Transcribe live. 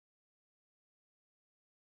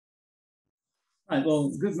Right, well,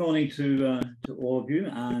 good morning to all of you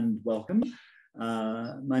and welcome.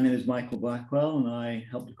 My name is Michael Blackwell and I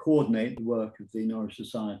help to coordinate the work of the Norwich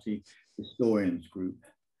Society Historians Group.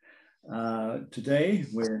 Today,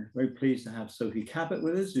 we're very pleased to have Sophie Cabot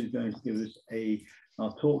with us, who's going to give us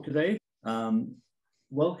our talk today.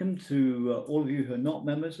 Welcome to all of you who are not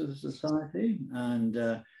members of the Society, and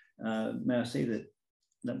may I say that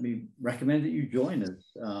let me recommend that you join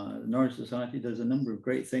us. The Norwich Society does a number of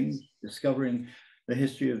great things. Discovering the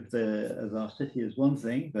history of our city is one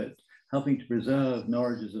thing, but helping to preserve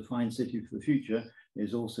Norwich as a fine city for the future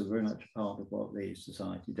is also very much a part of what the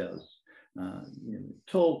Society does.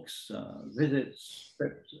 Talks, visits,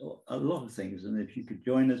 trips, a lot of things. And if you could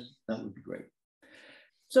join us, that would be great.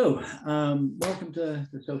 So, welcome to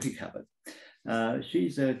Sophie Cabot.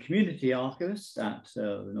 She's a community archivist at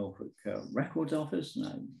the Norfolk Record Office, and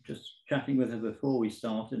I'm just chatting with her before we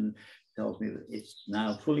started, and tells me that it's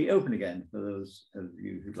now fully open again for those of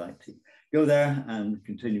you who'd like to go there and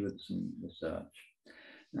continue with some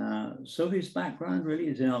research. Sophie's background really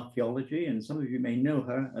is in archaeology, and some of you may know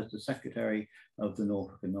her as the secretary of the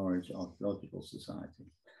Norfolk Norwich Archaeological Society.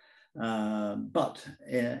 But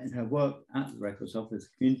in her work at the Records Office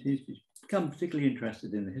communities, she's become particularly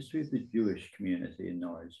interested in the history of the Jewish community in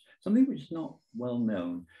Norwich, something which is not well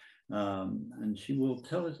known. And she will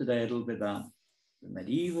tell us today a little bit about the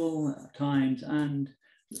medieval times and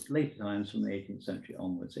later times from the 18th century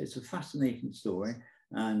onwards. It's a fascinating story,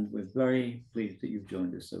 and we're very pleased that you've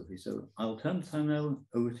joined us, Sophie. So I'll turn the time now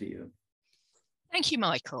over to you. Thank you,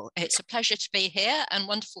 Michael. It's a pleasure to be here and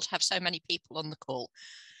wonderful to have so many people on the call.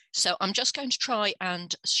 So I'm just going to try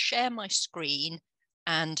and share my screen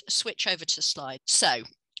and switch over to slides. So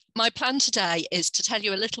my plan today is to tell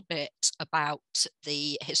you a little bit about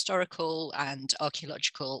the historical and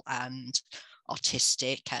archaeological and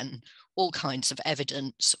artistic and all kinds of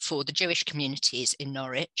evidence for the Jewish communities in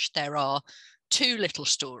Norwich. There are two little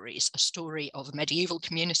stories, a story of a medieval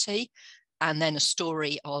community and then a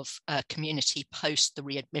story of a community post the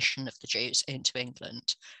readmission of the Jews into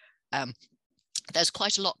England. There's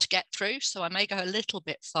quite a lot to get through, so I may go a little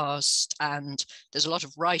bit fast, and there's a lot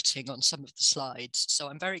of writing on some of the slides. So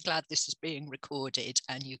I'm very glad this is being recorded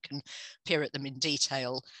and you can peer at them in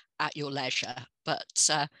detail at your leisure. But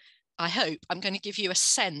I hope I'm going to give you a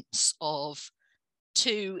sense of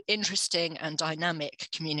two interesting and dynamic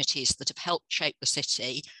communities that have helped shape the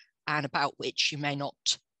city and about which you may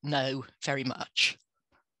not know very much.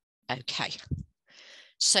 Okay,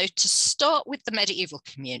 so to start with the medieval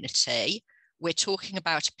community, we're talking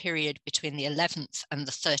about a period between the 11th and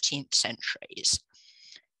the 13th centuries.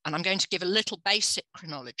 And I'm going to give a little basic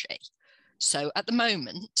chronology. So at the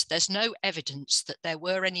moment, there's no evidence that there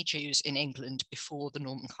were any Jews in England before the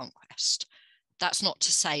Norman conquest. That's not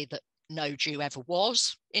to say that no Jew ever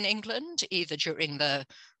was in England, either during the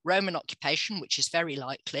Roman occupation, which is very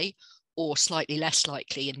likely, or slightly less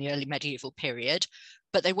likely in the early medieval period,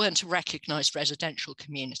 but they weren't a recognized residential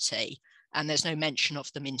community, and there's no mention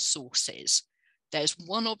of them in sources. There's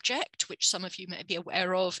one object, which some of you may be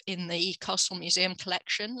aware of in the Castle Museum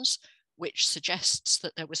collections, which suggests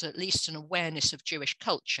that there was at least an awareness of Jewish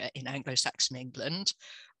culture in Anglo-Saxon England,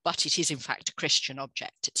 but it is in fact a Christian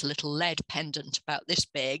object. It's a little lead pendant about this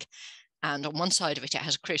big, and on one side of it, it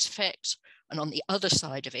has a crucifix, and on the other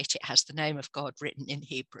side of it, it has the name of God written in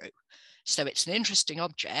Hebrew. So it's an interesting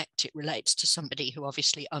object. It relates to somebody who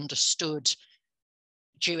obviously understood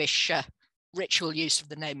Jewish ritual use of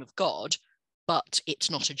the name of God, but it's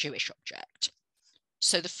not a Jewish object.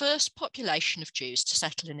 So the first population of Jews to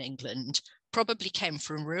settle in England probably came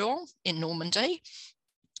from Rouen in Normandy.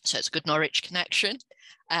 So it's a good Norwich connection,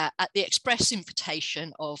 at the express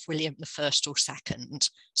invitation of William I or II,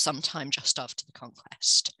 sometime just after the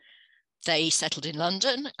conquest. They settled in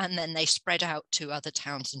London and then they spread out to other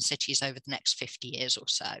towns and cities over the next 50 years or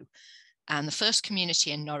so. And the first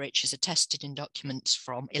community in Norwich is attested in documents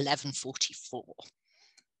from 1144.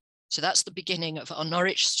 So that's the beginning of our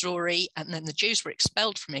Norwich story. And then the Jews were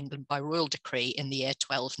expelled from England by royal decree in the year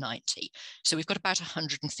 1290. So we've got about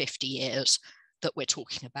 150 years that we're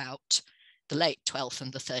talking about, the late 12th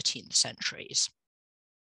and the 13th centuries.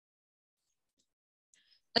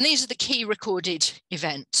 And these are the key recorded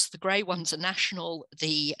events. The grey ones are national,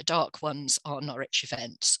 the dark ones are Norwich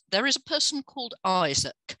events. There is a person called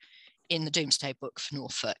Isaac in the Domesday Book for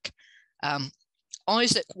Norfolk.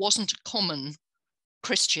 Isaac wasn't a common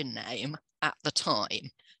Christian name at the time,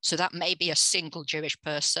 so that may be a single Jewish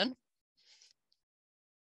person.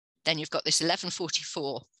 Then you've got this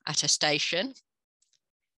 1144 attestation.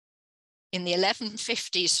 In the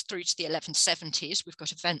 1150s through to the 1170s, we've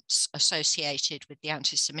got events associated with the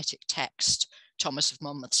anti-Semitic text, Thomas of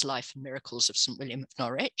Monmouth's Life and Miracles of St. William of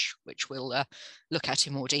Norwich, which we'll look at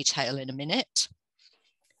in more detail in a minute.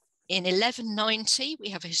 In 1190, we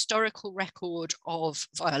have a historical record of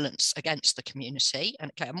violence against the community,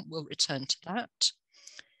 and again, we'll return to that.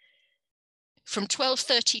 From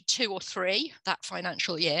 1232 or 3, that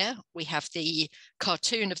financial year, we have the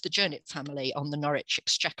cartoon of the Jernit family on the Norwich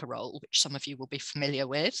Exchequer roll, which some of you will be familiar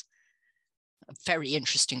with. A very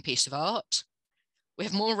interesting piece of art. We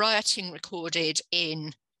have more rioting recorded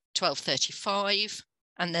in 1235,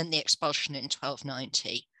 and then the expulsion in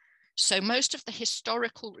 1290. So most of the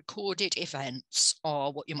historical recorded events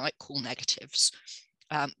are what you might call negatives.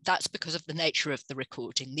 That's because of the nature of the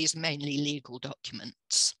recording. These are mainly legal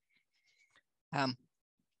documents.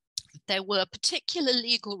 There were particular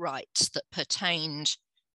legal rights that pertained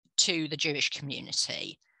to the Jewish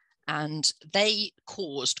community, and they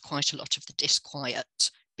caused quite a lot of the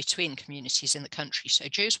disquiet between communities in the country. So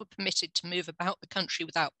Jews were permitted to move about the country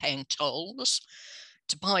without paying tolls,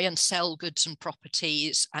 to buy and sell goods and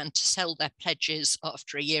properties, and to sell their pledges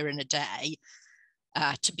after a year and a day,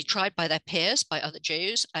 to be tried by their peers, by other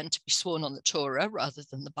Jews, and to be sworn on the Torah rather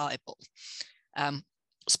than the Bible.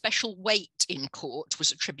 Special weight in court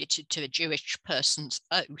was attributed to a Jewish person's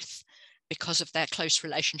oath because of their close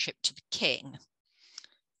relationship to the king.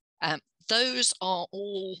 Those are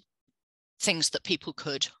all things that people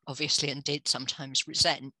could obviously and did sometimes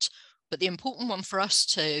resent, but the important one for us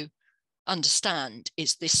to understand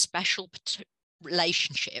is this special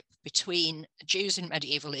relationship between Jews in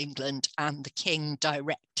medieval England and the king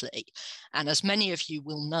directly. And as many of you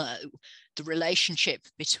will know, the relationship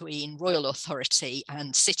between royal authority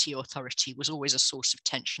and city authority was always a source of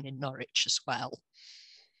tension in Norwich as well.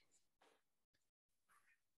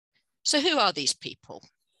 So who are these people?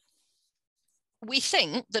 We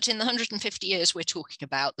think that in the 150 years we're talking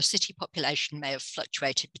about, the city population may have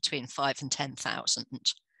fluctuated between 5,000 and 10,000.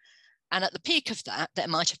 And at the peak of that, there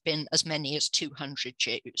might have been as many as 200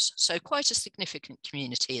 Jews. So quite a significant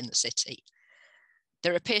community in the city.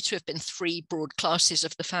 There appear to have been 3 broad classes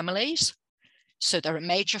of the families. So there are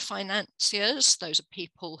major financiers. Those are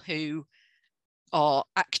people who are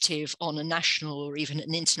active on a national or even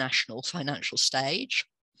an international financial stage.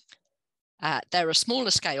 There are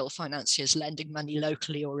smaller scale financiers lending money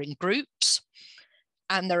locally or in groups.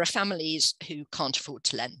 And there are families who can't afford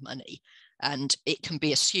to lend money. And it can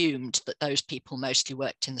be assumed that those people mostly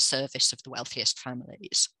worked in the service of the wealthiest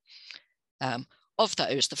families. Of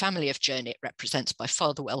those, the family of Jernit represents by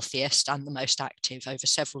far the wealthiest and the most active over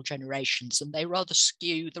several generations, and they rather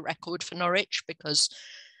skew the record for Norwich because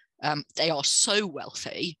they are so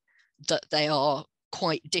wealthy that they are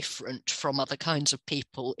quite different from other kinds of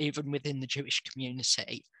people, even within the Jewish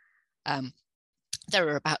community. There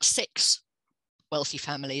are about 6 wealthy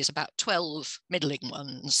families, about 12 middling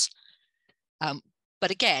ones.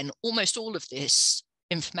 But again, almost all of this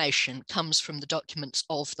information comes from the documents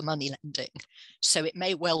of the money lending. So it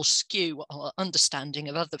may well skew our understanding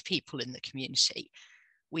of other people in the community.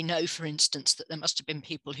 We know, for instance, that there must have been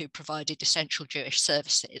people who provided essential Jewish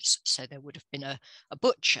services. So there would have been a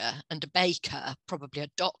butcher and a baker, probably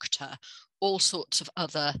a doctor, all sorts of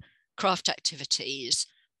other craft activities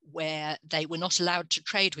where they were not allowed to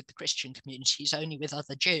trade with the Christian communities, only with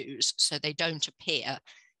other Jews. So they don't appear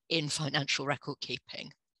in financial record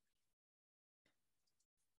keeping.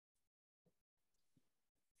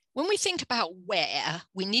 When we think about where,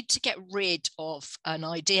 we need to get rid of an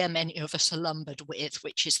idea many of us are lumbered with,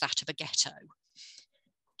 which is that of a ghetto.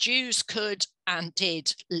 Jews could and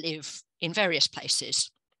did live in various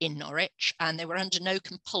places in Norwich, and they were under no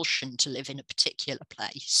compulsion to live in a particular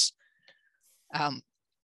place.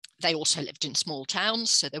 They also lived in small towns,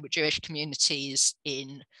 so there were Jewish communities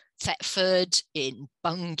in Thetford, in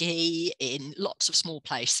Bungay, in lots of small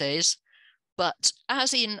places. But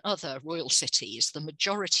as in other royal cities, the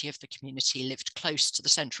majority of the community lived close to the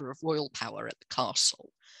centre of royal power at the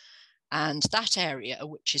castle. And that area,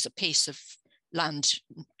 which is a piece of land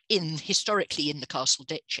historically in the castle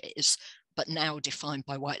ditches, but now defined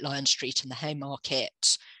by White Lion Street and the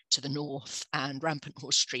Haymarket to the north and Rampant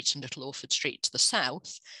Horse Street and Little Orford Street to the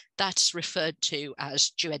south, that's referred to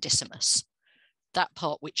as Jewedissimus, that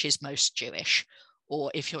part which is most Jewish,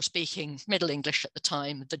 or if you're speaking Middle English at the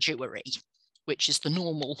time, the Jewery, which is the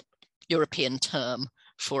normal European term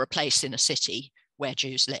for a place in a city where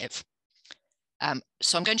Jews live.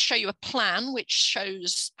 So I'm going to show you a plan which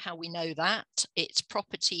shows how we know that. It's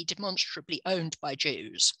property demonstrably owned by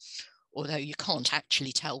Jews, although you can't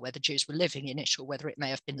actually tell whether Jews were living in it or whether it may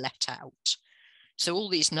have been let out. So all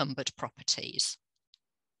these numbered properties.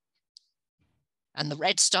 And the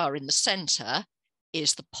red star in the center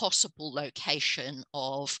is the possible location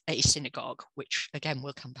of a synagogue, which again,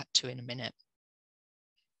 we'll come back to in a minute.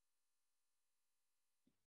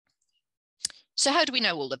 So how do we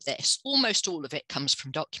know all of this? Almost all of it comes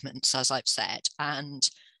from documents, as I've said, and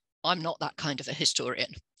I'm not that kind of a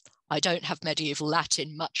historian. I don't have medieval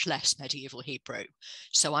Latin, much less medieval Hebrew.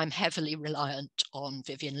 So I'm heavily reliant on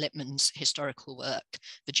Vivian Lippmann's historical work,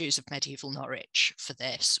 The Jews of Medieval Norwich, for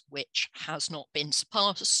this, which has not been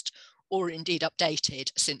surpassed or indeed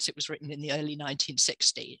updated since it was written in the early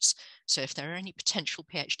 1960s. So if there are any potential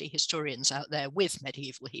PhD historians out there with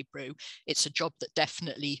medieval Hebrew, it's a job that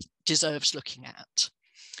definitely deserves looking at.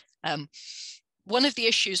 One of the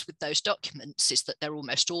issues with those documents is that they're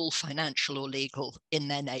almost all financial or legal in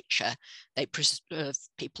their nature. They preserve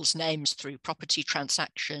people's names through property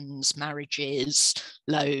transactions, marriages,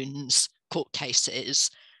 loans, court cases.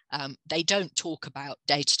 They don't talk about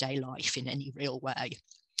day-to-day life in any real way.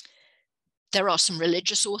 There are some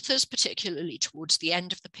religious authors, particularly towards the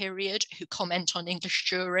end of the period, who comment on English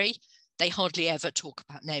Jewry. They hardly ever talk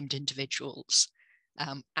about named individuals.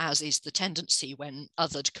 As is the tendency when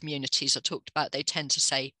other communities are talked about, they tend to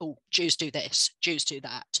say, oh, Jews do this, Jews do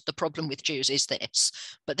that. The problem with Jews is this,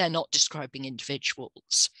 but they're not describing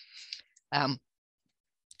individuals. Then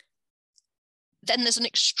there's an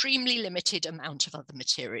extremely limited amount of other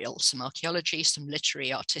material, some archaeology, some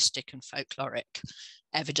literary, artistic and folkloric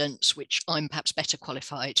evidence, which I'm perhaps better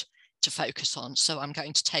qualified to focus on. So I'm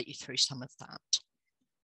going to take you through some of that.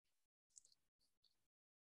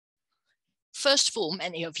 First of all,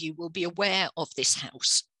 many of you will be aware of this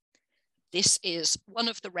house. This is one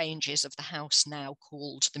of the ranges of the house now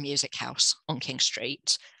called the Music House on King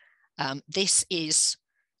Street. This is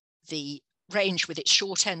the range with its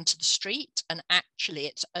short end to the street, and actually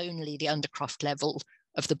it's only the undercroft level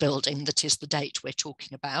of the building that is the date we're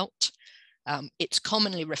talking about. It's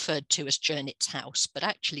commonly referred to as Jernit's house, but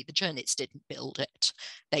actually the Jernits didn't build it.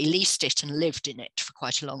 They leased it and lived in it for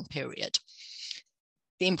quite a long period.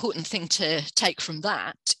 The important thing to take from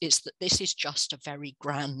that is that this is just a very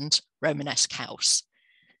grand Romanesque house.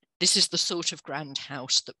 This is the sort of grand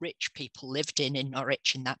house that rich people lived in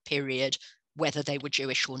Norwich in that period, whether they were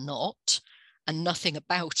Jewish or not, and nothing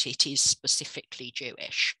about it is specifically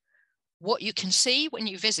Jewish. What you can see when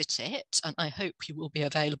you visit it, and I hope you will be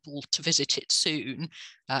available to visit it soon,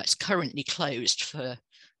 it's currently closed for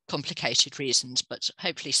complicated reasons, but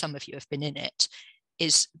hopefully some of you have been in it,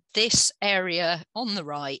 is this area on the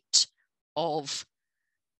right of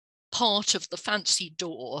part of the fancy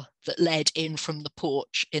door that led in from the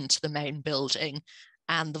porch into the main building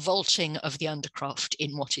and the vaulting of the undercroft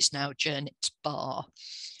in what is now Jernit's Bar.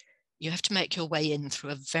 You have to make your way in through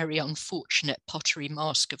a very unfortunate pottery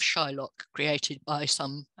mask of Shylock created by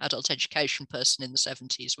some adult education person in the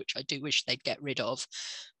 70s, which I do wish they'd get rid of.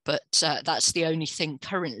 But that's the only thing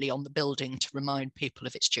currently on the building to remind people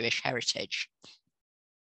of its Jewish heritage.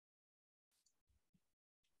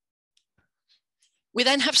 We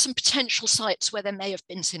then have some potential sites where there may have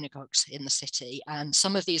been synagogues in the city, and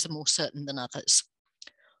some of these are more certain than others.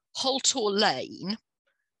 Holtor Lane,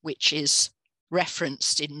 which is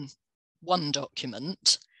referenced in one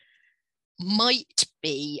document, might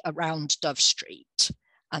be around Dove Street,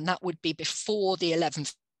 and that would be before the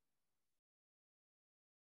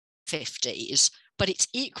 1150s, but it's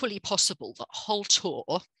equally possible that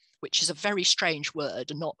Holtor, which is a very strange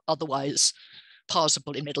word and not otherwise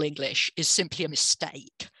parsable in Middle English, is simply a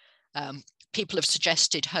mistake. People have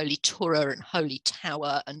suggested Holy Torah and Holy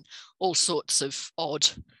Tower and all sorts of odd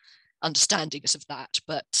understandings of that,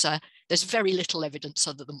 but there's very little evidence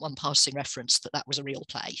other than one passing reference that that was a real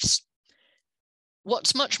place.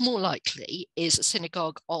 What's much more likely is a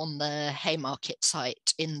synagogue on the Haymarket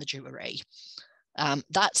site in the Jewry.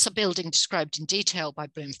 That's a building described in detail by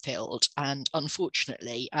Bloomfield, and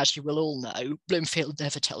unfortunately, as you will all know, Bloomfield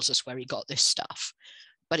never tells us where he got this stuff.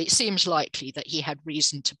 But it seems likely that he had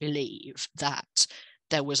reason to believe that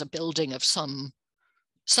there was a building of some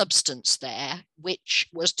substance there, which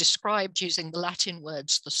was described using the Latin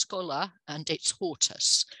words the schola and its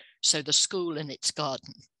hortus, so the school and its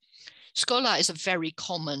garden. Schola is a very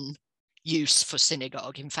common use for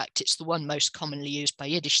synagogue. In fact, it's the one most commonly used by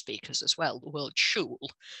Yiddish speakers as well, the word shul,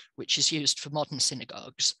 which is used for modern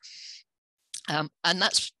synagogues. And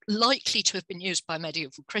that's likely to have been used by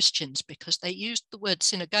medieval Christians because they used the word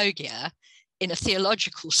synagogia in a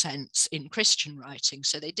theological sense in Christian writing,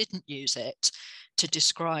 so they didn't use it to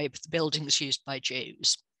describe the buildings used by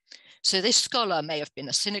Jews. So this scholar may have been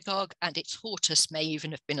a synagogue, and its hortus may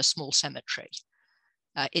even have been a small cemetery.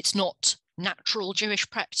 It's not natural Jewish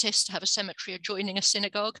practice to have a cemetery adjoining a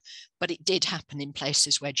synagogue, but it did happen in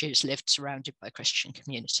places where Jews lived surrounded by Christian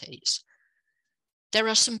communities. There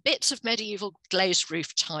are some bits of medieval glazed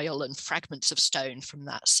roof tile and fragments of stone from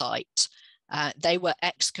that site. They were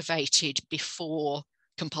excavated before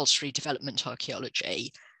compulsory development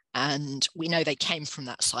archaeology, and we know they came from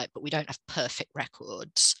that site, but we don't have perfect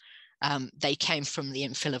records. They came from the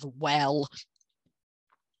infill of a well.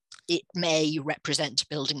 It may represent a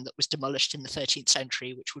building that was demolished in the 13th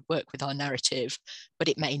century, which would work with our narrative, but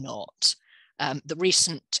it may not. The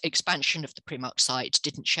recent expansion of the Primark site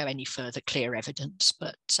didn't show any further clear evidence,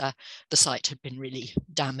 but the site had been really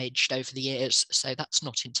damaged over the years, so that's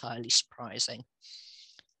not entirely surprising.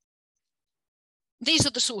 These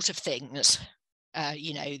are the sort of things,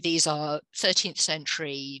 these are 13th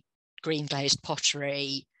century green glazed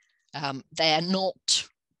pottery. They're not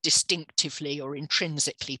distinctively or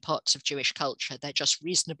intrinsically parts of Jewish culture. They're just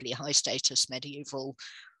reasonably high status medieval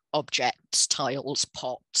objects, tiles,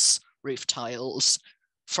 pots, roof tiles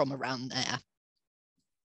from around there.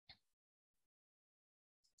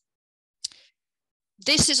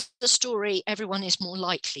 This is the story everyone is more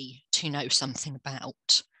likely to know something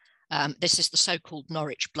about. This is the so-called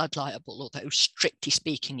Norwich blood libel, although strictly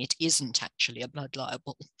speaking, it isn't actually a blood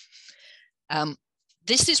libel.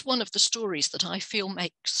 This is one of the stories that I feel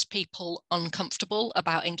makes people uncomfortable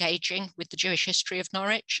about engaging with the Jewish history of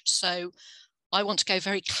Norwich. So I want to go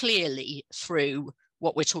very clearly through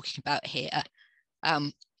what we're talking about here,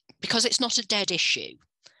 because it's not a dead issue.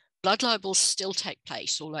 Blood libels still take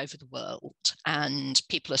place all over the world, and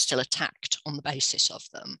people are still attacked on the basis of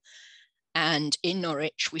them. And in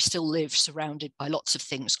Norwich, we still live surrounded by lots of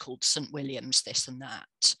things called St. William's, this and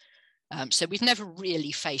that. So we've never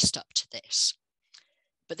really faced up to this.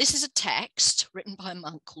 But this is a text written by a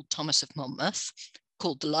monk called Thomas of Monmouth,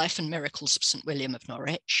 called The Life and Miracles of St. William of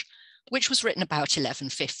Norwich, which was written about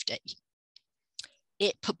 1150.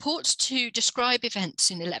 It purports to describe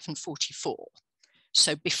events in 1144,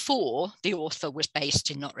 so before the author was based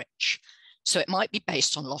in Norwich. So it might be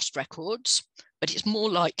based on lost records, but it's more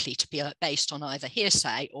likely to be based on either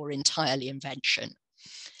hearsay or entirely invention.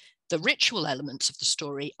 The ritual elements of the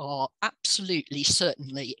story are absolutely,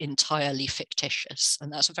 certainly entirely fictitious,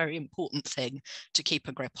 and that's a very important thing to keep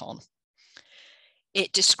a grip on.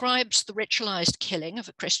 It describes the ritualized killing of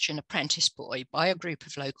a Christian apprentice boy by a group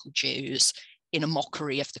of local Jews in a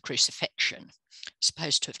mockery of the crucifixion,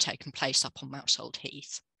 supposed to have taken place up on Mousehold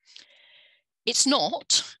Heath. It's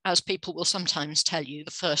not, as people will sometimes tell you,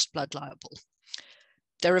 the first blood libel.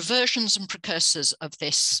 There are versions and precursors of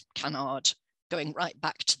this canard going right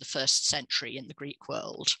back to the 1st century in the Greek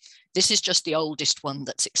world. This is just the oldest one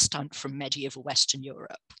that's extant from medieval Western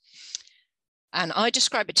Europe. And I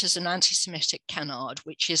describe it as an anti-Semitic canard,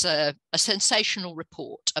 which is a sensational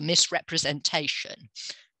report, a misrepresentation.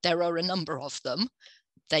 There are a number of them.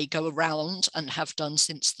 They go around and have done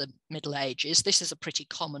since the Middle Ages. This is a pretty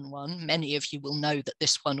common one. Many of you will know that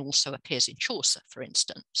this one also appears in Chaucer, for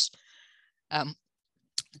instance.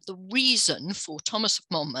 The reason for Thomas of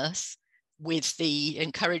Monmouth, with the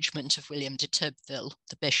encouragement of William de Turbeville,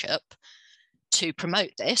 the bishop, to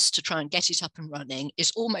promote this, to try and get it up and running,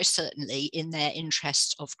 is almost certainly in their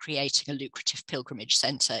interest of creating a lucrative pilgrimage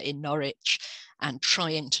centre in Norwich and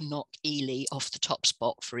trying to knock Ely off the top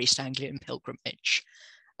spot for East Anglian pilgrimage.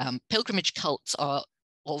 Pilgrimage cults are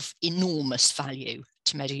of enormous value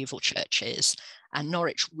to medieval churches, and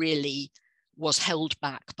Norwich really was held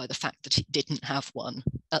back by the fact that it didn't have one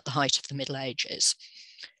at the height of the Middle Ages.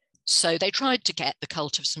 So they tried to get the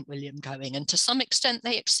cult of St. William going, and to some extent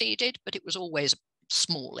they exceeded, but it was always a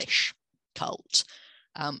smallish cult.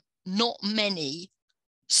 Not many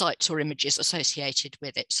sites or images associated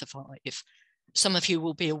with it survive. Some of you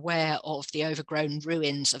will be aware of the overgrown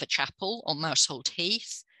ruins of a chapel on Mousehold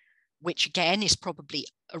Heath, which again is probably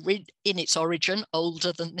in its origin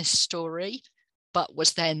older than this story, but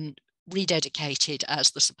was then rededicated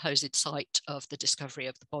as the supposed site of the discovery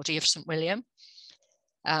of the body of St. William.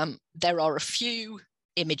 There are a few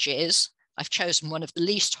images. I've chosen one of the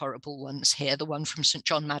least horrible ones here, the one from St.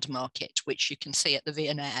 John Madmarket, which you can see at the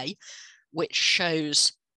V&A, which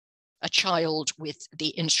shows a child with the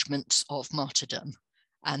instruments of martyrdom.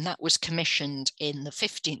 And that was commissioned in the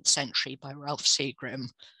 15th century by Ralph Seagram,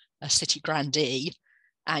 a city grandee.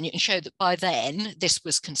 And you can show that by then, this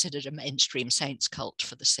was considered a mainstream saints cult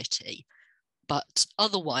for the city. But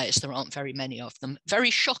otherwise, there aren't very many of them. Very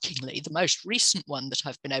shockingly, the most recent one that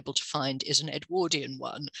I've been able to find is an Edwardian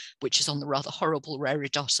one, which is on the rather horrible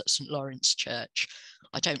reredos at St. Lawrence Church.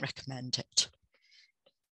 I don't recommend it.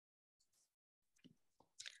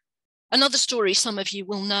 Another story some of you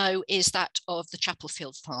will know is that of the Chapel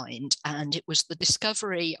Field find, and it was the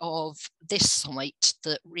discovery of this site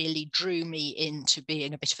that really drew me into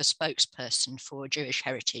being a bit of a spokesperson for Jewish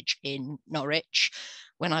heritage in Norwich.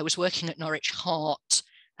 When I was working at Norwich HEART,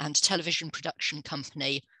 and a television production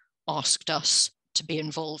company asked us to be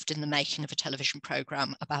involved in the making of a television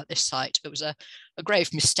programme about this site. It was a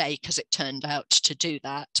grave mistake, as it turned out, to do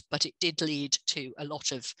that, but it did lead to a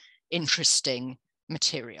lot of interesting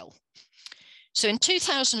material. So in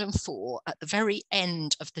 2004, at the very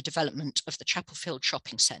end of the development of the Chapel Field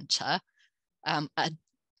shopping centre, at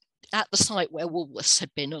the site where Woolworths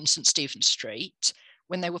had been on St Stephen's Street,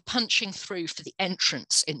 when they were punching through for the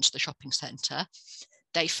entrance into the shopping centre,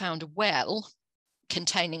 they found a well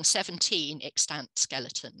containing 17 extant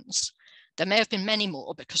skeletons. There may have been many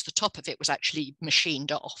more because the top of it was actually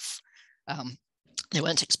machined off. They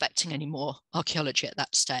weren't expecting any more archaeology at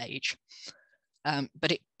that stage.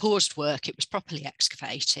 But it paused work, it was properly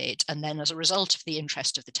excavated, and then as a result of the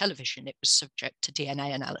interest of the television, it was subject to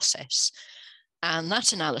DNA analysis. And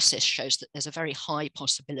that analysis shows that there's a very high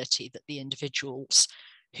possibility that the individuals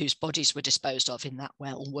whose bodies were disposed of in that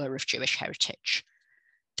well were of Jewish heritage.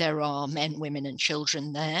 There are men, women, and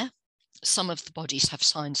children there. Some of the bodies have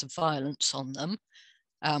signs of violence on them.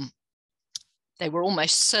 They were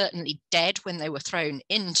almost certainly dead when they were thrown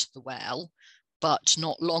into the well, but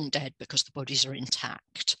not long dead because the bodies are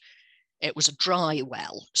intact. It was a dry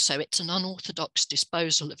well, so it's an unorthodox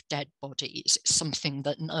disposal of dead bodies. It's something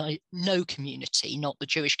that no community, not the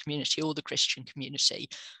Jewish community or the Christian community,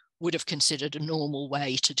 would have considered a normal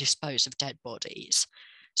way to dispose of dead bodies.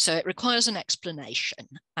 So it requires an explanation,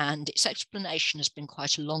 and its explanation has been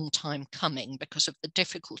quite a long time coming because of the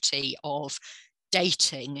difficulty of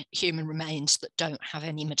dating human remains that don't have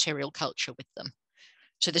any material culture with them.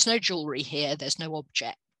 So there's no jewellery here, there's no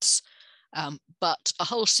objects, but a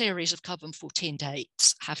whole series of carbon 14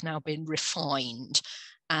 dates have now been refined,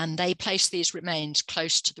 and they place these remains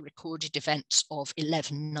close to the recorded events of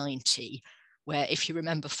 1190, where, if you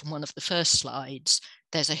remember from one of the first slides,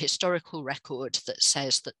 there's a historical record that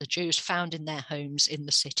says that the Jews found in their homes in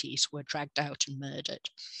the cities were dragged out and murdered.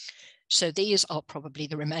 So these are probably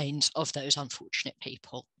the remains of those unfortunate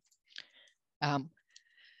people.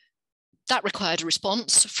 That required a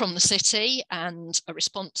response from the city, and a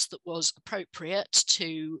response that was appropriate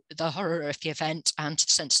to the horror of the event and to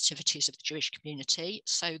the sensitivities of the Jewish community.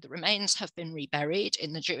 So the remains have been reburied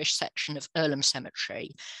in the Jewish section of Earlham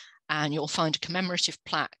Cemetery, and you'll find a commemorative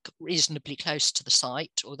plaque reasonably close to the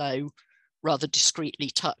site, although rather discreetly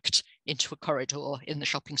tucked into a corridor in the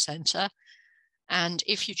shopping centre. And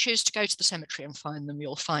if you choose to go to the cemetery and find them,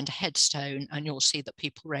 you'll find a headstone, and you'll see that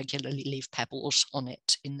people regularly leave pebbles on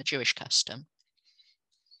it in the Jewish custom.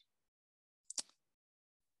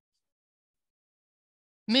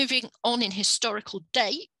 Moving on in historical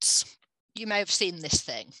dates, you may have seen this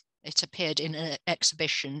thing. It appeared in an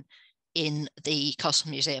exhibition in the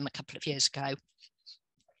Castle Museum a couple of years ago.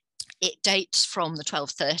 It dates from the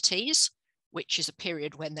 1230s, which is a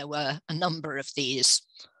period when there were a number of these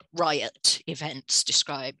riot events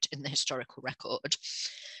described in the historical record.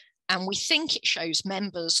 And we think it shows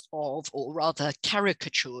members of, or rather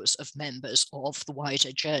caricatures of members of, the wider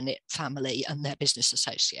Jernit family and their business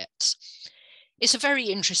associates. It's a very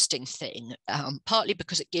interesting thing, partly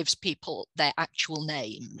because it gives people their actual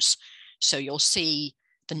names. So you'll see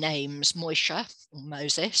the names Moishe or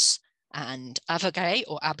Moses, and Avagay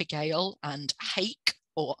or Abigail, and Hake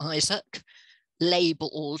or Isaac,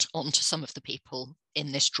 labelled onto some of the people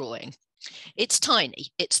in this drawing. It's tiny.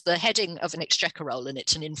 It's the heading of an exchequer roll, and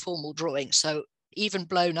it's an informal drawing. So even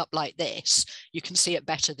blown up like this, you can see it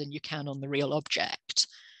better than you can on the real object.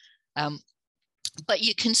 But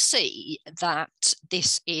you can see that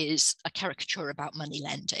this is a caricature about money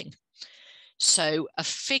lending. So a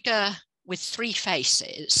figure with three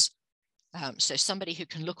faces, so somebody who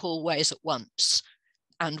can look all ways at once,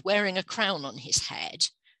 and wearing a crown on his head,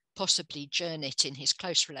 possibly Jernit in his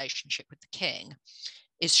close relationship with the king,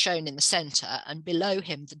 is shown in the centre, and below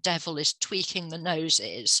him the devil is tweaking the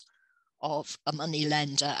noses of a money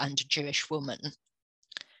lender and a Jewish woman.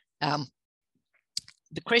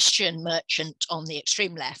 The Christian merchant on the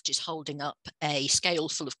extreme left is holding up a scale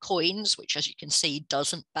full of coins, which, as you can see,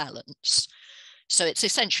 doesn't balance. So it's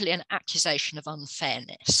essentially an accusation of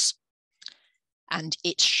unfairness. And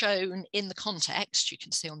it's shown in the context, you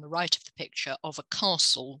can see on the right of the picture, of a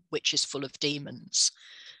castle which is full of demons.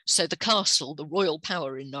 So the castle, the royal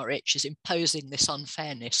power in Norwich, is imposing this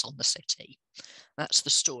unfairness on the city. That's the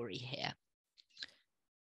story here.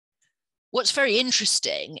 What's very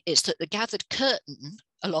interesting is that the gathered curtain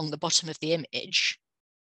along the bottom of the image,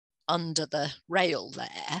 under the rail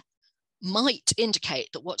there, might indicate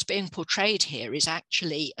that what's being portrayed here is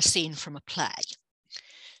actually a scene from a play.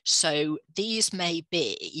 So these may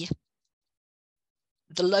be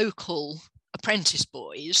the local apprentice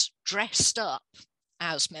boys dressed up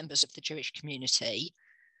as members of the Jewish community,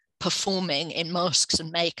 performing in masks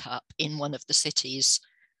and makeup in one of the city's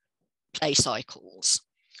play cycles.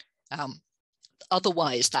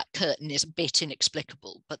 Otherwise, that curtain is a bit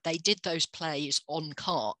inexplicable, but they did those plays on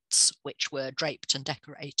carts, which were draped and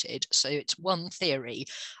decorated. So it's one theory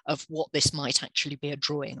of what this might actually be a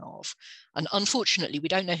drawing of. And unfortunately, we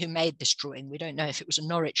don't know who made this drawing. We don't know if it was a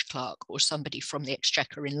Norwich clerk or somebody from the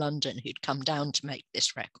Exchequer in London who'd come down to make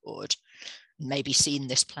this record and maybe seen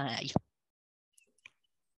this play.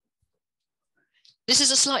 This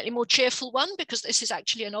is a slightly more cheerful one because this is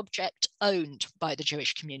actually an object owned by the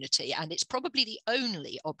Jewish community, and it's probably the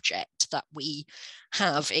only object that we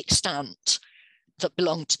have extant that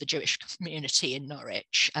belonged to the Jewish community in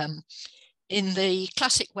Norwich. In the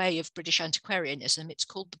classic way of British antiquarianism, it's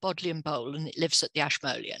called the Bodleian Bowl and it lives at the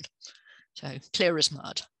Ashmolean, so clear as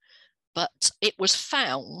mud. But it was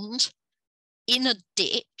found in a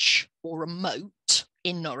ditch or a moat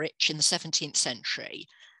in Norwich in the 17th century.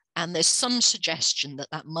 And there's some suggestion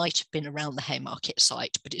that that might have been around the Haymarket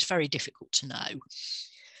site, but it's very difficult to know.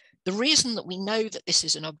 The reason that we know that this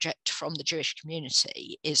is an object from the Jewish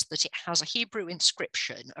community is that it has a Hebrew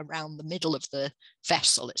inscription around the middle of the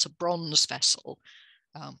vessel. It's a bronze vessel,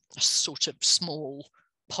 a sort of small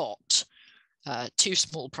pot, too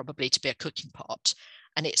small probably to be a cooking pot.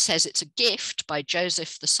 And it says it's a gift by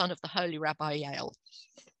Joseph, the son of the holy Rabbi Yael.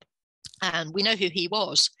 And we know who he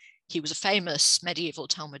was. He was a famous medieval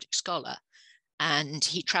Talmudic scholar, and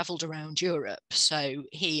he traveled around Europe. So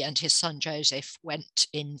he and his son Joseph went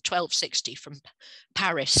in 1260 from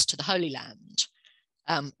Paris to the Holy Land.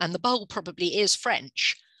 And the bowl probably is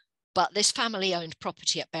French, but this family owned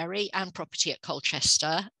property at Bury and property at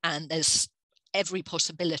Colchester, and there's every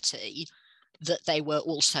possibility that they were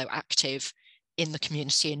also active in the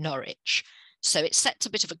community in Norwich. So it sets a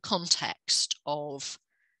bit of a context of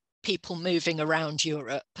people moving around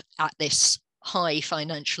Europe at this high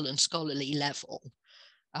financial and scholarly level.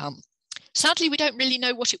 Sadly, we don't really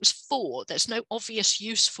know what it was for. There's no obvious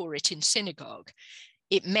use for it in synagogue.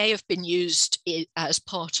 It may have been used as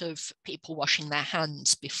part of people washing their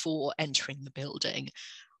hands before entering the building,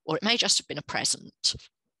 or it may just have been a present.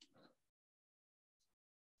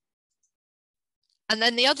 And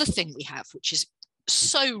then the other thing we have, which is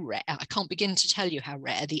so rare, I can't begin to tell you how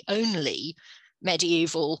rare, the only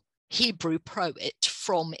medieval Hebrew poet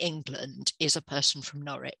from England is a person from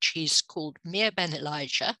Norwich. He's called Mir ben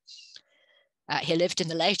Elijah. He lived in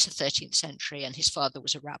the later 13th century and his father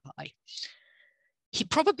was a rabbi. He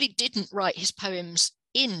probably didn't write his poems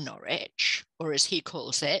in Norwich, or as he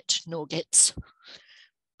calls it, Norgits,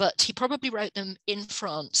 but he probably wrote them in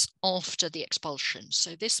France after the expulsion.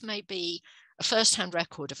 So this may be a first-hand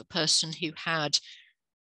record of a person who had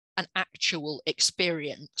an actual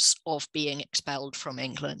experience of being expelled from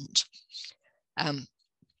England.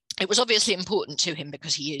 It was obviously important to him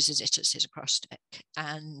because he uses it as his acrostic,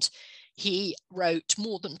 and he wrote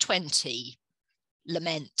more than 20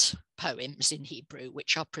 lament poems in Hebrew,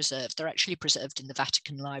 which are preserved. They're actually preserved in the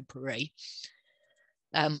Vatican Library.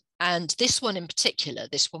 And this one in particular,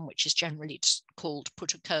 this one which is generally called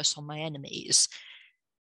Put a Curse on My Enemies,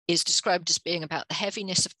 is described as being about the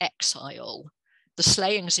heaviness of exile, the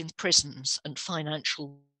slayings in prisons, and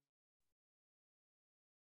financial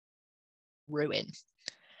ruin.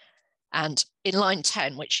 And in line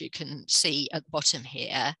 10, which you can see at the bottom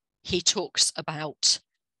here, he talks about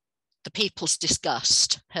the people's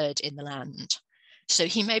disgust heard in the land. So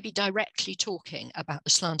he may be directly talking about the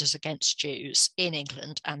slanders against Jews in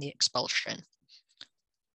England and the expulsion.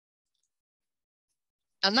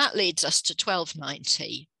 And that leads us to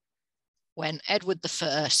 1290, when Edward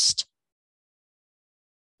I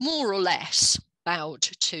more or less bowed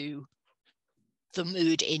to the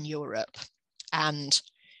mood in Europe and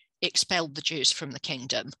expelled the Jews from the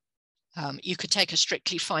kingdom. You could take a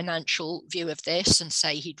strictly financial view of this and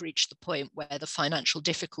say he'd reached the point where the financial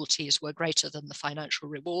difficulties were greater than the financial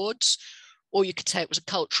rewards, or you could say it was a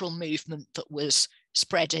cultural movement that was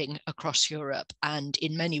spreading across Europe and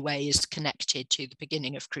in many ways connected to the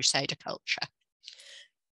beginning of Crusader culture.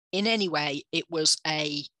 In any way, it was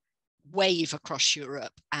a wave across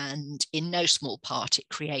Europe, and in no small part it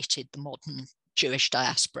created the modern Jewish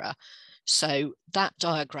diaspora. So that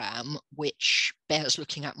diagram, which bears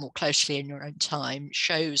looking at more closely in your own time,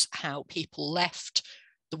 shows how people left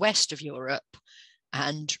the west of Europe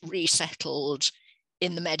and resettled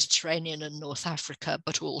in the Mediterranean and North Africa,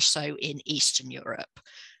 but also in Eastern Europe.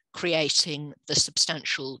 creating the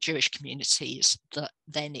substantial Jewish communities that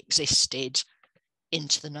then existed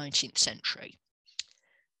into the 19th century.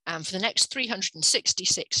 And for the next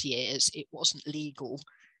 366 years, it wasn't legal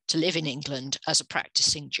to live in England as a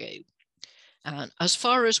practicing Jew. And as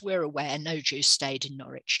far as we're aware, no Jews stayed in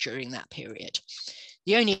Norwich during that period.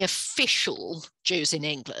 The only official Jews in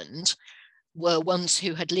England were ones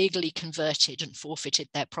who had legally converted and forfeited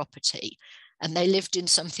their property, and they lived in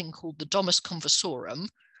something called the Domus Conversorum,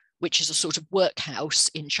 which is a sort of workhouse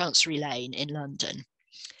in Chancery Lane in London.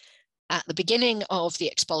 At the beginning of the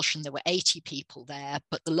expulsion, there were 80 people there,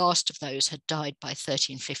 but the last of those had died by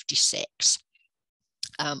 1356.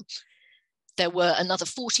 There were another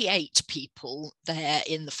 48 people there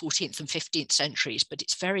in the 14th and 15th centuries, but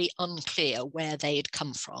it's very unclear where they had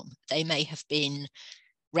come from. They may have been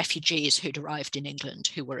refugees who'd arrived in England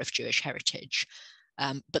who were of Jewish heritage.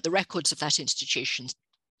 But the records of that institution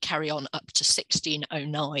carry on up to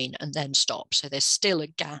 1609 and then stop. So there's still a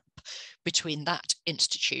gap between that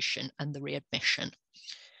institution and the readmission.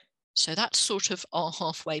 So that's sort of our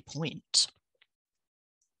halfway point.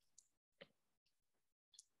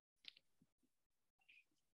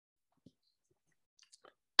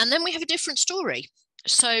 And then we have a different story.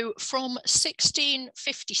 So from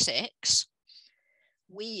 1656,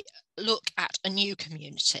 we look at a new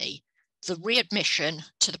community, the readmission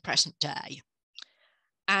to the present day.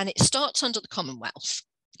 And it starts under the Commonwealth.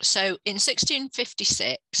 So in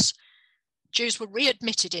 1656, Jews were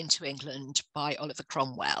readmitted into England by Oliver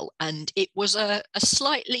Cromwell, and it was a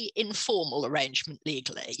slightly informal arrangement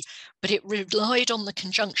legally, but it relied on the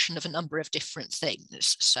conjunction of a number of different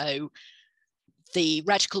things. So the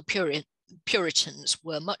radical Puritans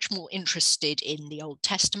were much more interested in the Old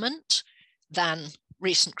Testament than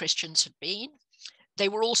recent Christians had been. They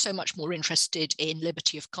were also much more interested in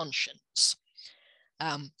liberty of conscience.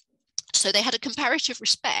 So they had a comparative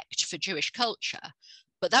respect for Jewish culture,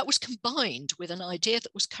 but that was combined with an idea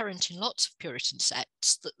that was current in lots of Puritan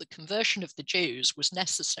sects, that the conversion of the Jews was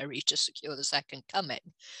necessary to secure the second coming.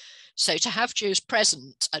 So to have Jews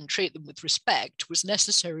present and treat them with respect was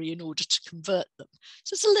necessary in order to convert them.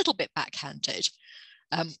 So it's a little bit backhanded.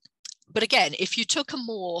 But again, if you took a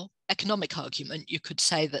more economic argument, you could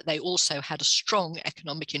say that they also had a strong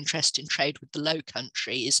economic interest in trade with the Low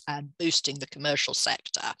Countries and boosting the commercial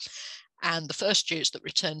sector. And the first Jews that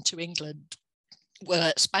returned to England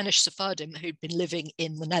were Spanish Sephardim who'd been living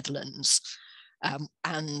in the Netherlands.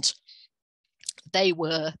 And they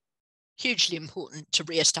were hugely important to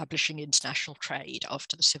re-establishing international trade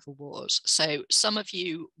after the civil wars. So some of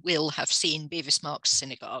you will have seen Bevis Marks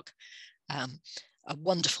Synagogue, a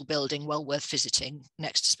wonderful building well worth visiting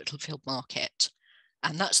next to Spitalfield Market.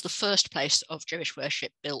 And that's the first place of Jewish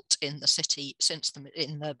worship built in the city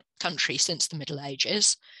in the country since the Middle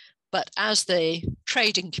Ages. But as the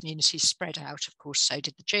trading communities spread out, of course, so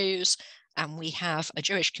did the Jews. And we have a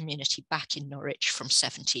Jewish community back in Norwich from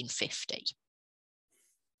 1750.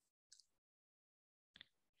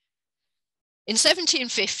 In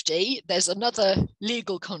 1750, there's another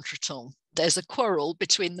legal contretemps. There's a quarrel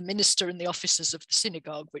between the minister and the officers of the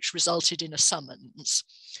synagogue, which resulted in a summons.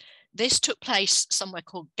 This took place somewhere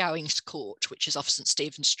called Gowing's Court, which is off St.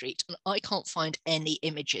 Stephen's Street, and I can't find any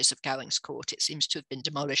images of Gowing's Court. It seems to have been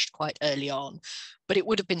demolished quite early on, but it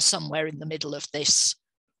would have been somewhere in the middle of this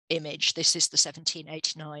image. This is the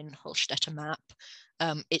 1789 Holstetter map.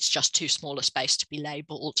 It's just too small a space to be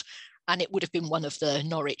labelled. And it would have been one of the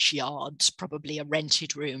Norwich yards, probably a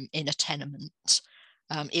rented room in a tenement.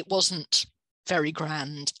 It wasn't very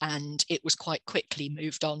grand, and it was quite quickly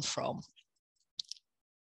moved on from.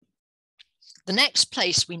 The next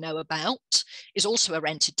place we know about is also a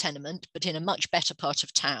rented tenement, but in a much better part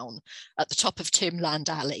of town, at the top of Tombland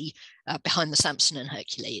Alley, behind the Samson and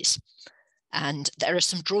Hercules. And there are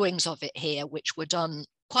some drawings of it here, which were done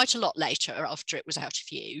quite a lot later after it was out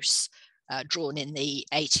of use. Drawn in the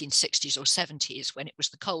 1860s or 70s when it was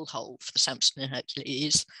the coal hole for the Samson and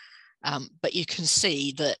Hercules. But you can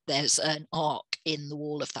see that there's an arc in the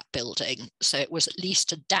wall of that building. So it was at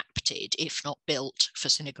least adapted, if not built, for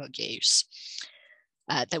synagogue use.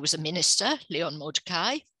 There was a minister, Leon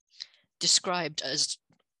Mordecai, described as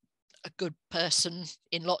a good person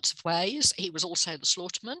in lots of ways. He was also the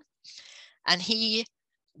slaughterman, and he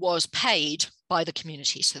was paid by the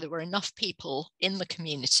community. So there were enough people in the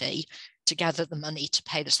community to gather the money to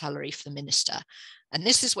pay the salary for the minister. And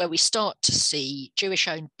this is where we start to see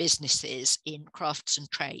Jewish-owned businesses in crafts and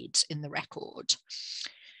trades in the record.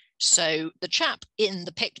 So the chap in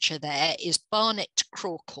the picture there is Barnet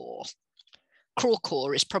Krakor.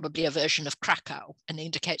 Krakor is probably a version of Krakow and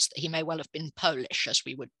indicates that he may well have been Polish, as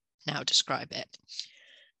we would now describe it.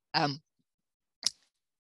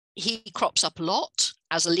 he crops up a lot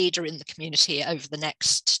as a leader in the community over the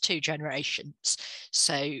next 2 generations.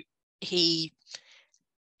 So he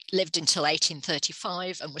lived until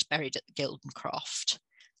 1835 and was buried at the Gildencroft.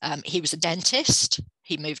 He was a dentist.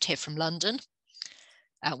 He moved here from London.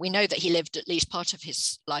 We know that he lived at least part of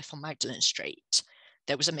his life on Magdalen Street.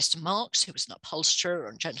 There was a Mr. Marks, who was an upholsterer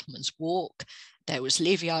on Gentleman's Walk. There was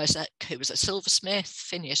Levi Isaac, who was a silversmith,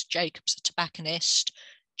 Phineas Jacobs, a tobacconist,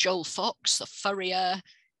 Joel Fox, a furrier,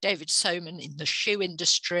 David Soman in the shoe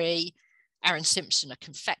industry, Aaron Simpson, a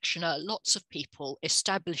confectioner, lots of people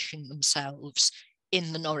establishing themselves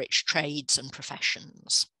in the Norwich trades and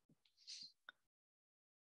professions.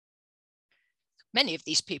 Many of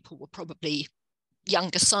these people were probably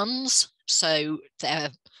younger sons, so their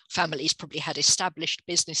families probably had established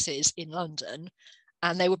businesses in London,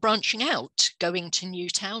 and they were branching out, going to new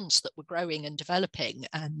towns that were growing and developing,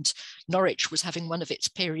 and Norwich was having one of its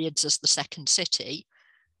periods as the second city,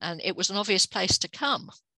 and it was an obvious place to come.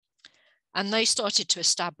 And they started to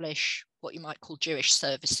establish what you might call Jewish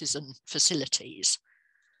services and facilities.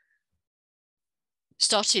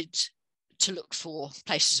 Started to look for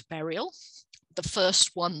places of burial. The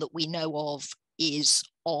first one that we know of is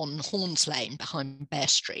on Horns Lane behind Bear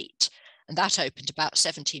Street, and that opened about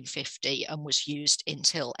 1750 and was used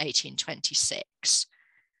until 1826.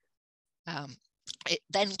 It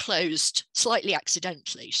then closed slightly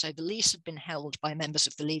accidentally, so the lease had been held by members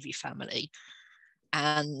of the Levy family,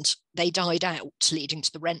 and they died out, leading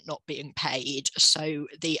to the rent not being paid. So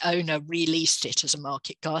the owner released it as a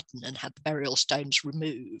market garden and had the burial stones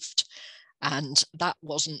removed. And that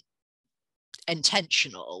wasn't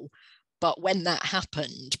intentional. But when that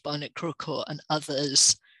happened, Barnet Crookor and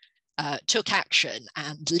others took action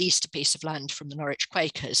and leased a piece of land from the Norwich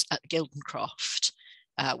Quakers at Gildencroft,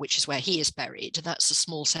 which is where he is buried. And that's a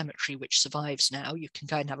small cemetery which survives now. You can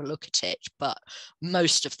go and have a look at it, but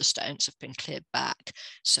most of the stones have been cleared back.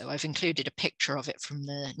 So I've included a picture of it from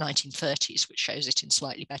the 1930s, which shows it in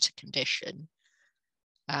slightly better condition.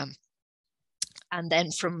 And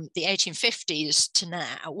then from the 1850s to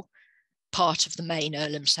now, part of the main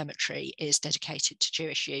Earlham Cemetery is dedicated to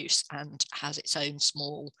Jewish use and has its own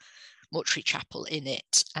small mortuary chapel in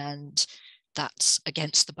it, and that's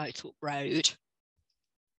against the Bothorpe Road.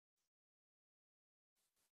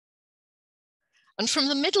 And from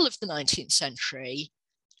the middle of the 19th century,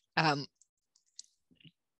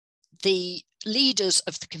 the leaders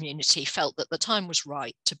of the community felt that the time was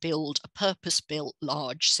right to build a purpose-built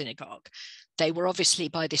large synagogue. They were obviously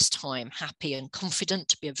by this time happy and confident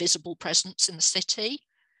to be a visible presence in the city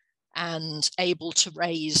and able to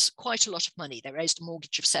raise quite a lot of money. They raised a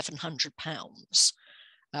mortgage of £700.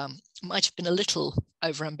 Might have been a little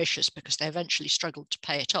overambitious because they eventually struggled to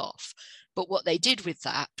pay it off. But what they did with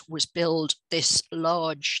that was build this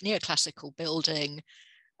large neoclassical building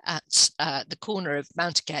at the corner of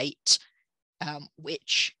Mountergate,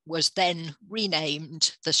 which was then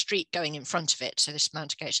renamed, the street going in front of it, so this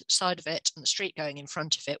Mountergate at the side of it, and the street going in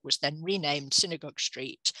front of it was then renamed Synagogue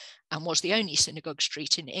Street, and was the only synagogue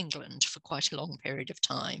street in England for quite a long period of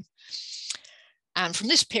time. And from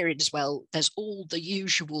this period as well, there's all the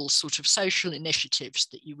usual sort of social initiatives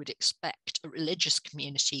that you would expect a religious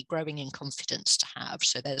community growing in confidence to have.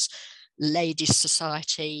 So there's ladies'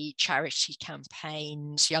 society, charity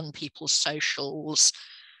campaigns, young people's socials,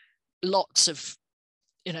 lots of,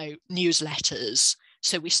 newsletters.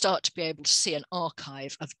 So we start to be able to see an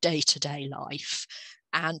archive of day-to-day life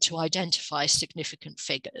and to identify significant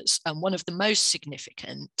figures. And one of the most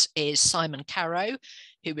significant is Simon Carow,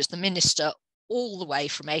 who was the minister all the way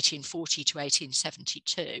from 1840 to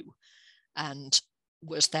 1872 and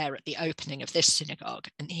was there at the opening of this synagogue.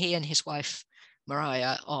 And he and his wife,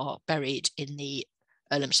 Mariah, are buried in the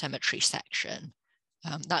Earlham Cemetery section.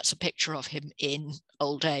 That's a picture of him in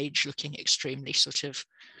old age, looking extremely sort of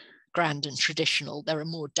grand and traditional. There are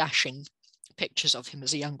more dashing pictures of him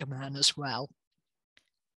as a younger man as well.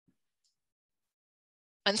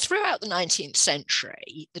 And throughout the 19th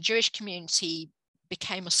century, the Jewish community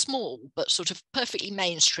became a small but sort of perfectly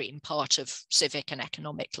mainstream part of civic and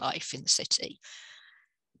economic life in the city.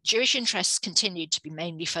 Jewish interests continued to be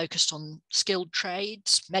mainly focused on skilled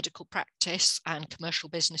trades, medical practice, and commercial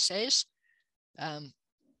businesses.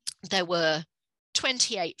 There were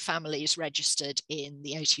 28 families registered in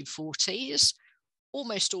the 1840s,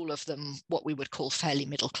 almost all of them what we would call fairly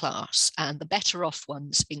middle class, and the better off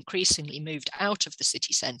ones increasingly moved out of the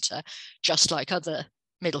city centre, just like other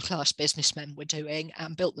middle-class businessmen were doing,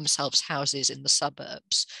 and built themselves houses in the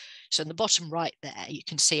suburbs. So in the bottom right there, you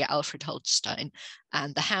can see Alfred Holdstein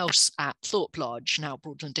and the house at Thorpe Lodge, now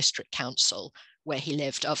Broadland District Council, where he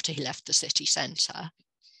lived after he left the city centre.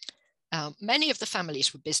 Many of the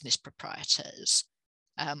families were business proprietors,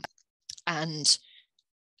 and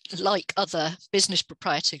like other business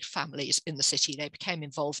proprietor families in the city, they became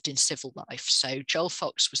involved in civil life. So Joel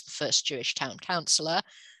Fox was the first Jewish town councillor,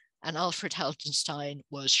 and Alfred Heldenstein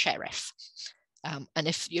was sheriff. And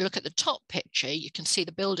if you look at the top picture, you can see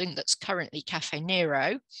the building that's currently Cafe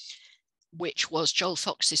Nero, which was Joel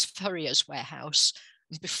Fox's furrier's warehouse.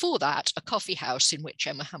 And before that, a coffee house in which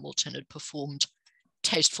Emma Hamilton had performed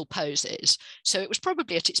tasteful poses. So it was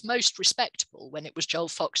probably at its most respectable when it was Joel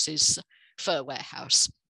Fox's fur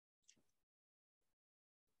warehouse.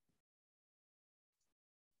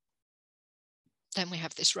 Then we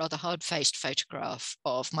have this rather hard-faced photograph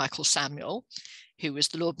of Michael Samuel, who was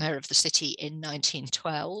the Lord Mayor of the city in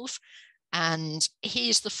 1912. And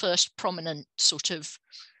he's the first prominent sort of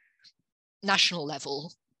national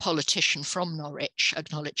level politician from Norwich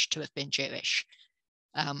acknowledged to have been Jewish.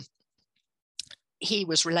 He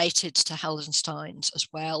was related to Heldensteins as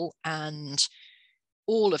well, and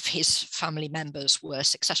all of his family members were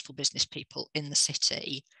successful business people in the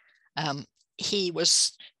city. He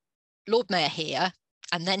was Lord Mayor here,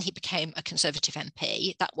 and then he became a Conservative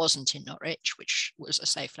MP. That wasn't in Norwich, which was a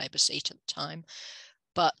safe Labour seat at the time,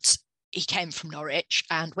 but he came from Norwich,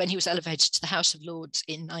 and when he was elevated to the House of Lords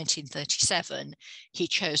in 1937, he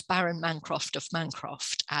chose Baron Mancroft of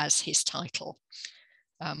Mancroft as his title.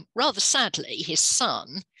 Rather sadly, his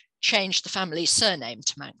son changed the family's surname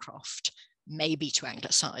to Mancroft, maybe to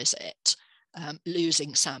anglicise it,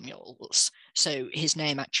 losing Samuels. So his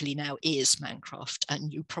name actually now is Mancroft,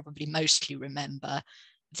 and you probably mostly remember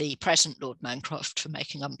the present Lord Mancroft for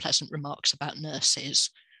making unpleasant remarks about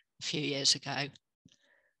nurses a few years ago.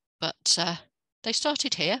 But they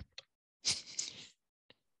started here.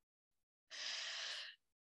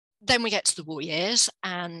 Then we get to the war years,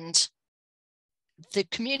 and the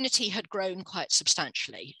community had grown quite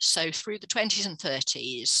substantially. So through the 20s and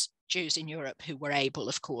 30s, Jews in Europe who were able,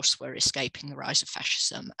 of course, were escaping the rise of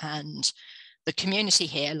fascism. And the community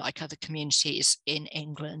here, like other communities in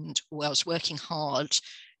England, was working hard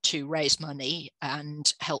to raise money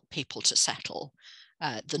and help people to settle.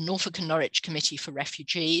 The Norfolk and Norwich Committee for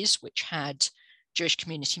Refugees, which had Jewish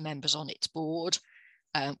community members on its board,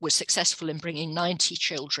 was successful in bringing 90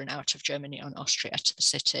 children out of Germany and Austria to the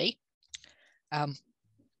city.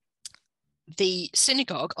 The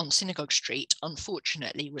synagogue on Synagogue Street,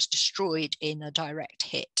 unfortunately, was destroyed in a direct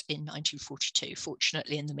hit in 1942,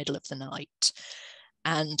 fortunately in the middle of the night.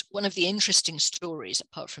 And one of the interesting stories,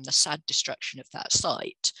 apart from the sad destruction of that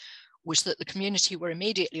site, was that the community were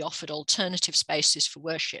immediately offered alternative spaces for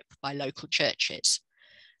worship by local churches.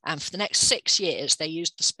 And for the next 6 years, they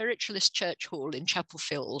used the Spiritualist Church Hall in Chapel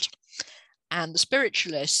Field. And the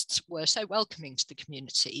Spiritualists were so welcoming to the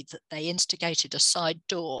community that they instigated a side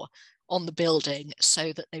door on the building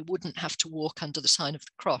so that they wouldn't have to walk under the sign of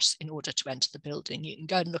the cross in order to enter the building. You can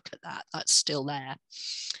go and look at that, that's still there.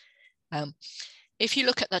 If you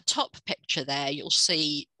look at the top picture there, you'll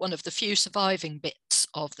see one of the few surviving bits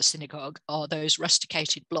of the synagogue are those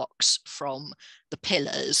rusticated blocks from the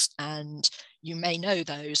pillars, and you may know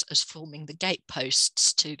those as forming the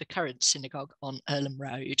gateposts to the current synagogue on Earlham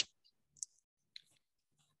Road.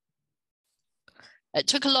 It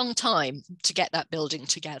took a long time to get that building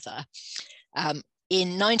together. In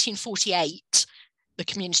 1948, the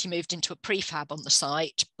community moved into a prefab on the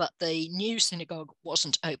site, but the new synagogue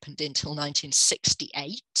wasn't opened until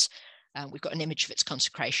 1968. We've got an image of its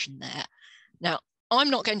consecration there. Now, I'm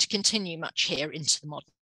not going to continue much here into the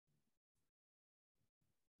modern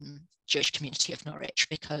Jewish community of Norwich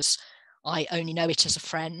because I only know it as a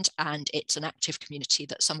friend, and it's an active community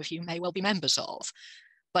that some of you may well be members of.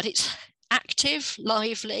 But it's active,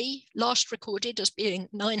 lively, last recorded as being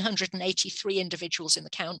 983 individuals in the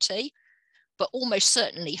county, but almost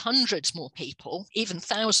certainly hundreds more people, even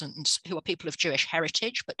thousands, who are people of Jewish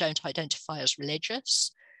heritage but don't identify as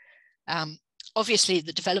religious. Obviously,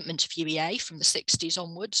 the development of UEA from the 60s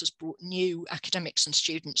onwards has brought new academics and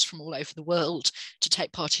students from all over the world to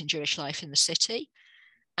take part in Jewish life in the city.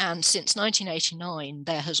 And since 1989,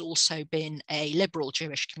 there has also been a liberal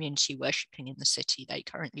Jewish community worshipping in the city. They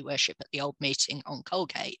currently worship at the old meeting on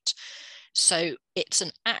Colgate. So it's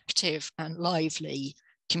an active and lively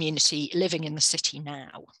community living in the city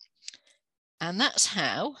now. And that's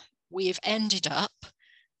how we've ended up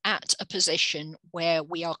at a position where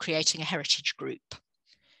we are creating a heritage group.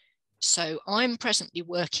 So I'm presently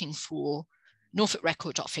working for Norfolk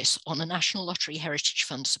Record Office on a National Lottery Heritage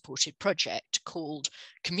Fund supported project called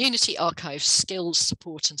Community Archives Skills,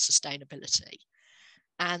 Support and Sustainability.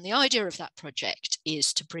 And the idea of that project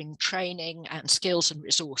is to bring training and skills and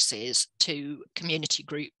resources to community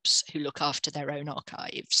groups who look after their own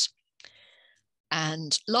archives.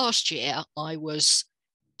 And last year, I was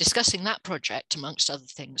discussing that project, amongst other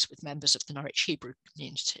things, with members of the Norwich Hebrew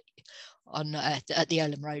community at the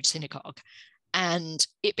Earlham Road Synagogue. And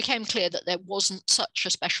it became clear that there wasn't such a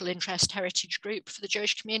special interest heritage group for the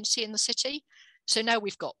Jewish community in the city. So now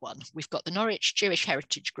we've got one. We've got the Norwich Jewish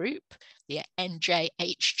Heritage Group, the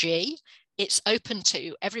NJHG. It's open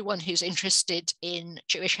to everyone who's interested in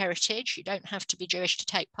Jewish heritage. You don't have to be Jewish to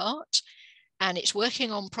take part. And it's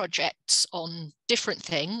working on projects on different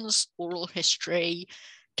things: oral history,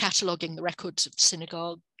 cataloguing the records of the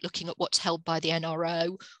synagogue, looking at what's held by the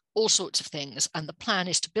NRO, all sorts of things. And the plan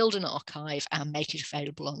is to build an archive and make it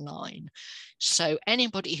available online. So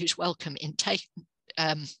anybody who's welcome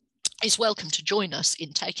is welcome to join us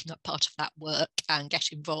in taking up part of that work and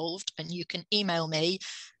get involved. And you can email me,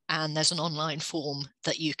 and there's an online form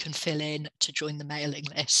that you can fill in to join the mailing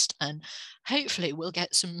list. And hopefully we'll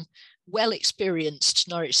get some well-experienced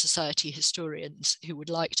Norwich Society historians who would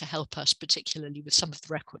like to help us, particularly with some of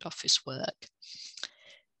the Record Office work.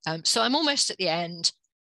 So I'm almost at the end,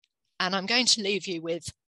 and I'm going to leave you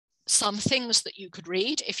with some things that you could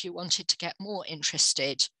read if you wanted to get more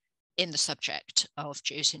interested in the subject of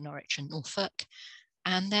Jews in Norwich and Norfolk.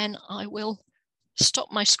 And then I will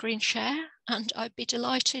stop my screen share, and I'd be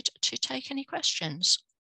delighted to take any questions.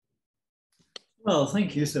 Well,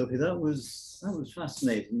 thank you, Sophie. That was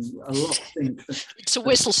fascinating. A lot of things. It's a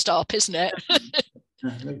whistle stop, isn't it?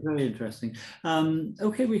 Very interesting.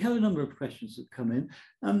 Okay, we have a number of questions that come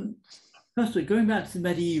in. Firstly, going back to the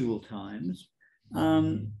medieval times,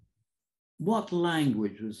 what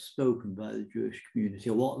language was spoken by the Jewish community,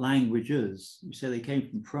 or what languages? You say they came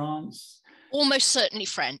from France? Almost certainly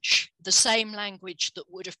French, the same language that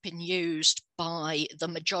would have been used by the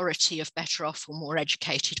majority of better off or more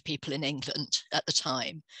educated people in England at the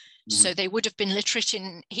time. Mm-hmm. So they would have been literate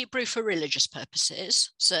in Hebrew for religious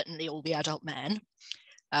purposes, certainly all the adult men.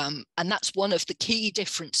 And that's one of the key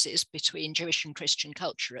differences between Jewish and Christian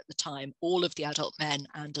culture at the time. All of the adult men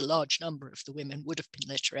and a large number of the women would have been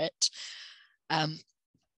literate.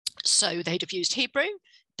 So they'd have used Hebrew.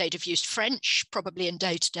 They'd have used French, probably in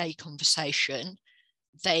day-to-day conversation.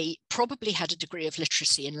 They probably had a degree of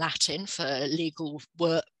literacy in Latin for legal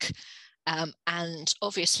work. And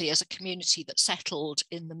obviously, as a community that settled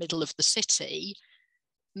in the middle of the city,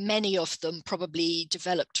 many of them probably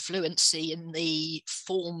developed fluency in the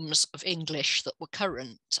forms of English that were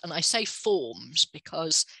current. And I say forms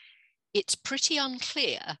because it's pretty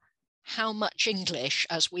unclear how much English,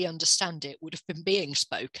 as we understand it, would have been being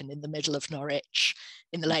spoken in the middle of Norwich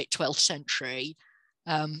in the late 12th century.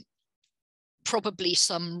 Probably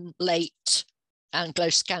some late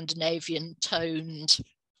Anglo-Scandinavian toned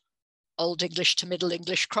Old English to Middle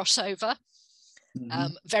English crossover.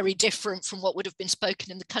 Mm-hmm. Very different from what would have been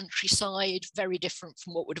spoken in the countryside, very different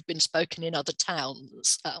from what would have been spoken in other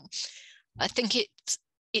towns. I think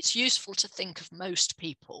it's useful to think of most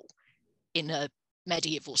people in a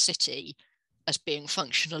medieval city as being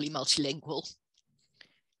functionally multilingual,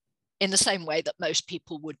 in the same way that most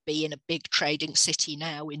people would be in a big trading city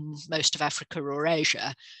now in most of Africa or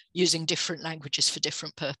Asia, using different languages for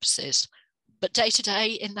different purposes. But day to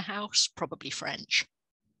day in the house, probably French.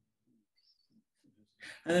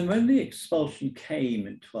 And then when the expulsion came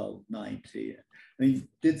in 1290, I mean,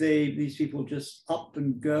 did these people just up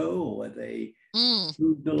and go, or were they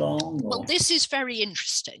moved along? Or? Well, this is very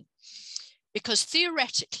interesting, because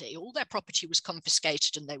theoretically all their property was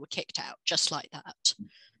confiscated and they were kicked out just like that.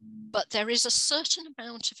 But there is a certain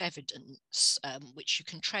amount of evidence, which you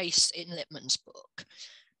can trace in Lippmann's book,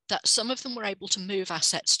 that some of them were able to move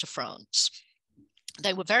assets to France.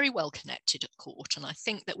 They were very well connected at court, and I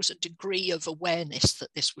think there was a degree of awareness that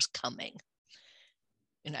this was coming.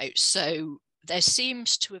 So there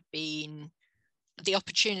seems to have been the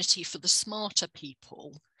opportunity for the smarter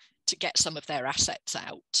people to get some of their assets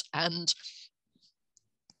out. And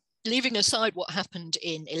leaving aside what happened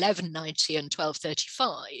in 1190 and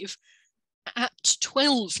 1235, at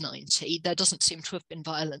 1290, there doesn't seem to have been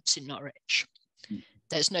violence in Norwich.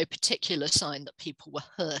 There's no particular sign that people were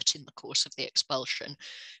hurt in the course of the expulsion.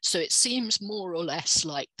 So it seems more or less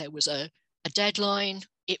like there was a deadline,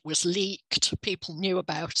 it was leaked, people knew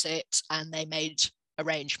about it, and they made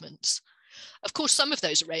arrangements. Of course, some of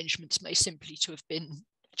those arrangements may simply to have been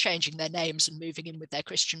changing their names and moving in with their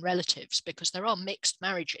Christian relatives, because there are mixed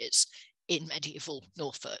marriages in medieval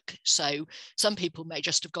Norfolk. So some people may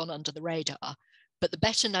just have gone under the radar, but the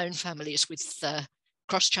better known families with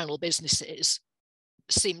cross-channel businesses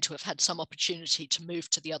seem to have had some opportunity to move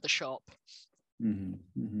to the other shop. Mm-hmm.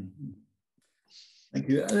 Mm-hmm. Thank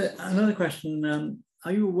you. Another question.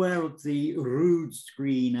 Are you aware of the rood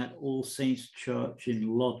screen at All Saints Church in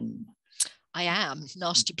Loddon? I am.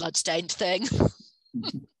 Nasty bloodstained thing.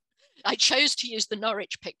 I chose to use the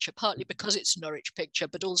Norwich picture, partly because it's a Norwich picture,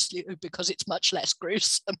 but also because it's much less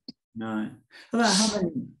gruesome. No. How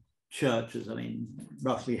many churches, I mean,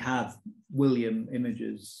 roughly have William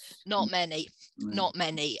images? Not many, not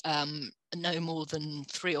many. No more than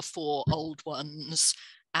 3 or 4 old ones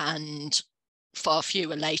and far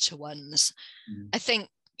fewer later ones. I think,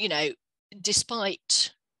 you know,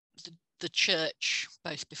 despite the church,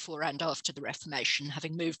 both before and after the Reformation,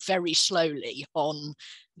 having moved very slowly on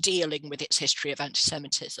dealing with its history of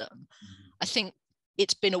anti-Semitism, I think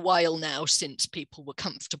it's been a while now since people were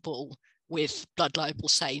comfortable with blood libel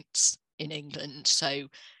saints in England. So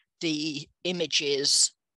the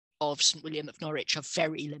images of St William of Norwich are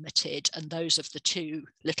very limited, and those of the 2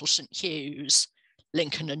 little St Hughs,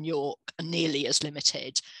 Lincoln and York, are nearly as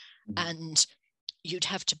limited. And you'd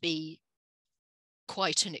have to be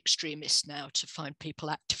quite an extremist now to find people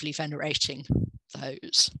actively venerating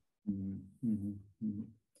those.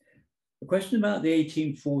 A question about the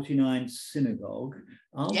 1849 synagogue.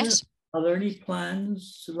 Yes. Are there any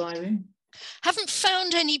plans surviving? Haven't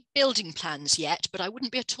found any building plans yet, but I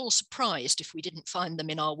wouldn't be at all surprised if we didn't find them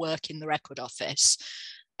in our work in the Record Office.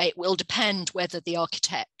 It will depend whether the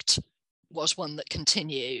architect was one that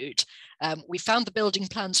continued. We found the building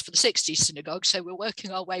plans for the 60s synagogue, so we're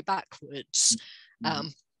working our way backwards.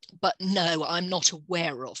 But no, I'm not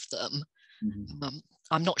aware of them.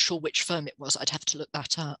 I'm not sure which firm it was. I'd have to look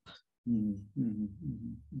that up.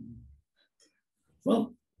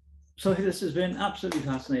 Well, Sophie, this has been absolutely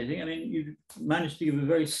fascinating. I mean, you've managed to give a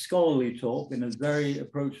very scholarly talk in a very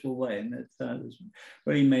approachable way, and it's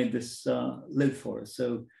really made this live for us.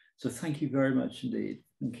 So thank you very much indeed.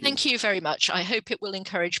 Thank you very much. I hope it will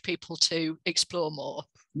encourage people to explore more.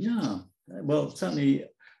 Yeah, well, it certainly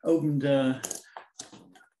opened a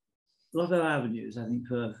lot of avenues, I think,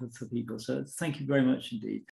 for people. So thank you very much indeed.